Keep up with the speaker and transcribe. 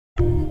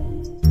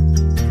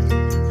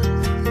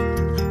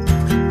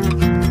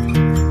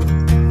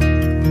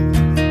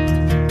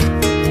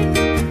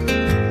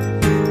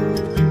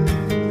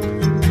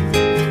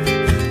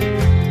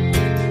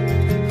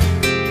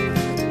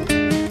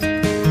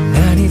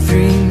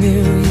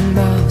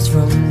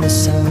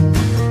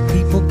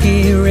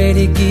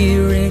ready, get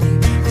ready,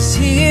 'cause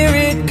here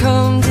it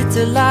comes, it's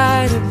a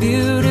light, a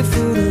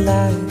beautiful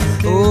light,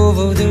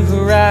 over the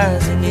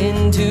horizon,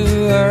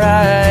 into our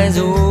eyes.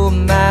 Oh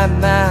my,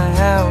 my,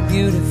 how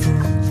beautiful.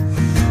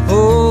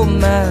 Oh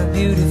my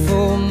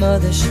beautiful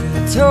mother, she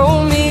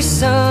told me,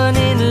 son,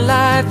 in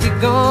life you're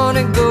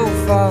gonna go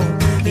far.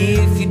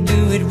 If you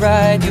do it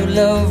right, you'll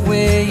love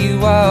where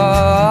you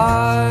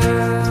are.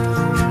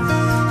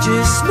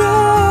 Just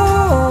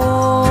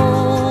know,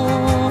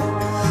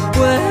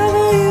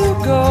 wherever you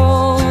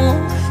go,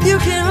 you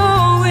can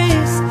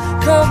always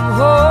come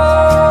home.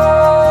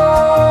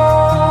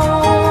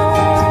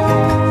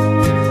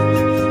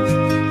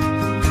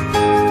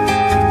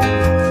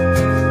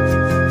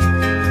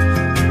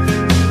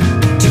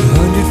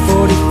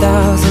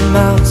 240,000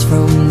 miles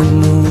from the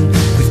moon,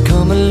 we've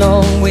come a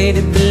long way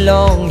to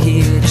belong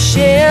here, to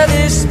share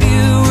this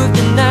view of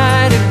the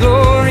night, a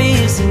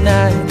glorious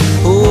night.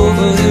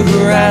 Over the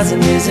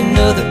horizon is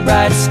another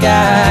bright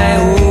sky.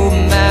 Oh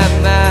my,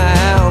 my,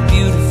 how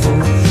beautiful.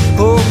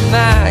 Oh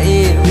my,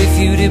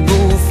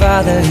 irrefutable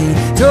father, he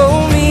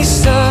told me,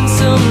 son,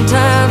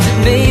 sometimes it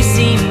may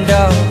seem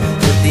dark,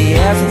 but the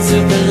absence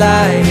of the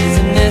light is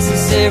a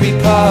necessary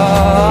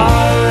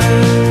part.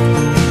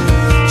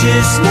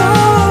 Just know,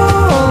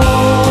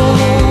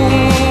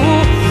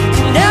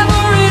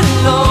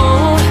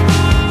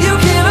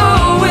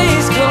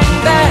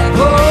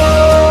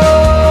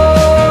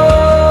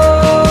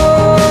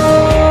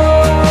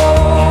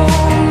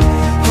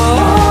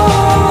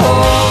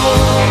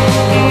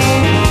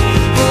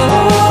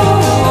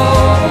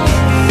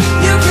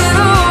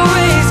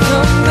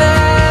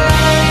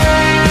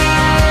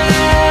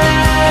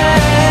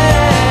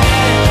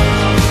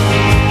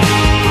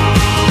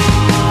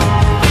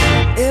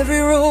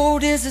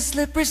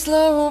 slippery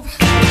slope,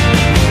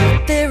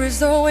 there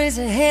is always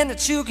a hand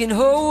that you can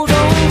hold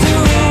on to.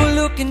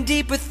 Looking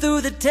deeper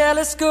through the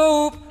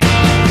telescope,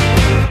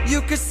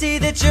 you could see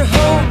that your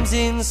home's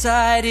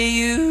inside of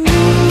you.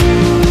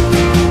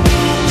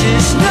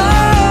 Just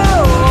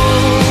know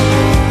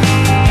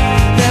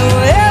that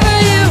wherever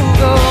you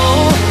go,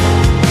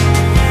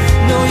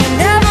 no, you're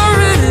never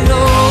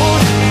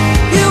alone.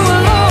 You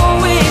will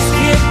always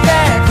get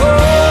back home.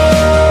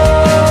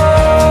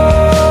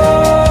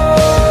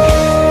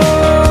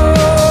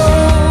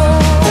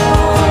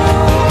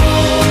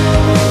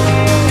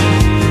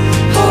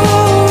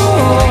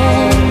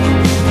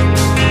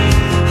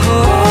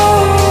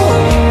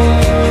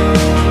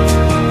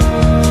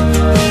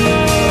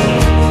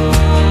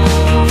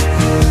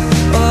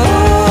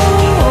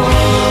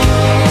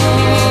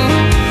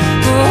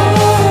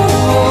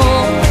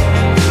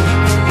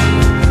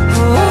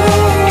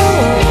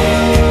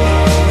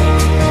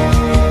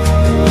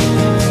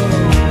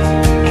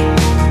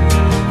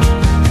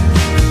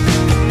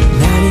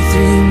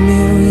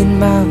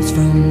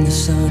 From the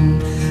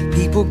sun,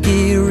 people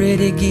get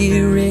ready,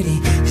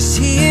 'cause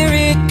here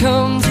it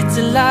comes, it's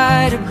a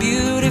light, a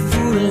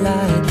beautiful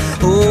light,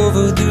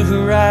 over the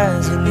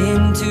horizon,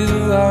 into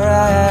our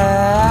eyes.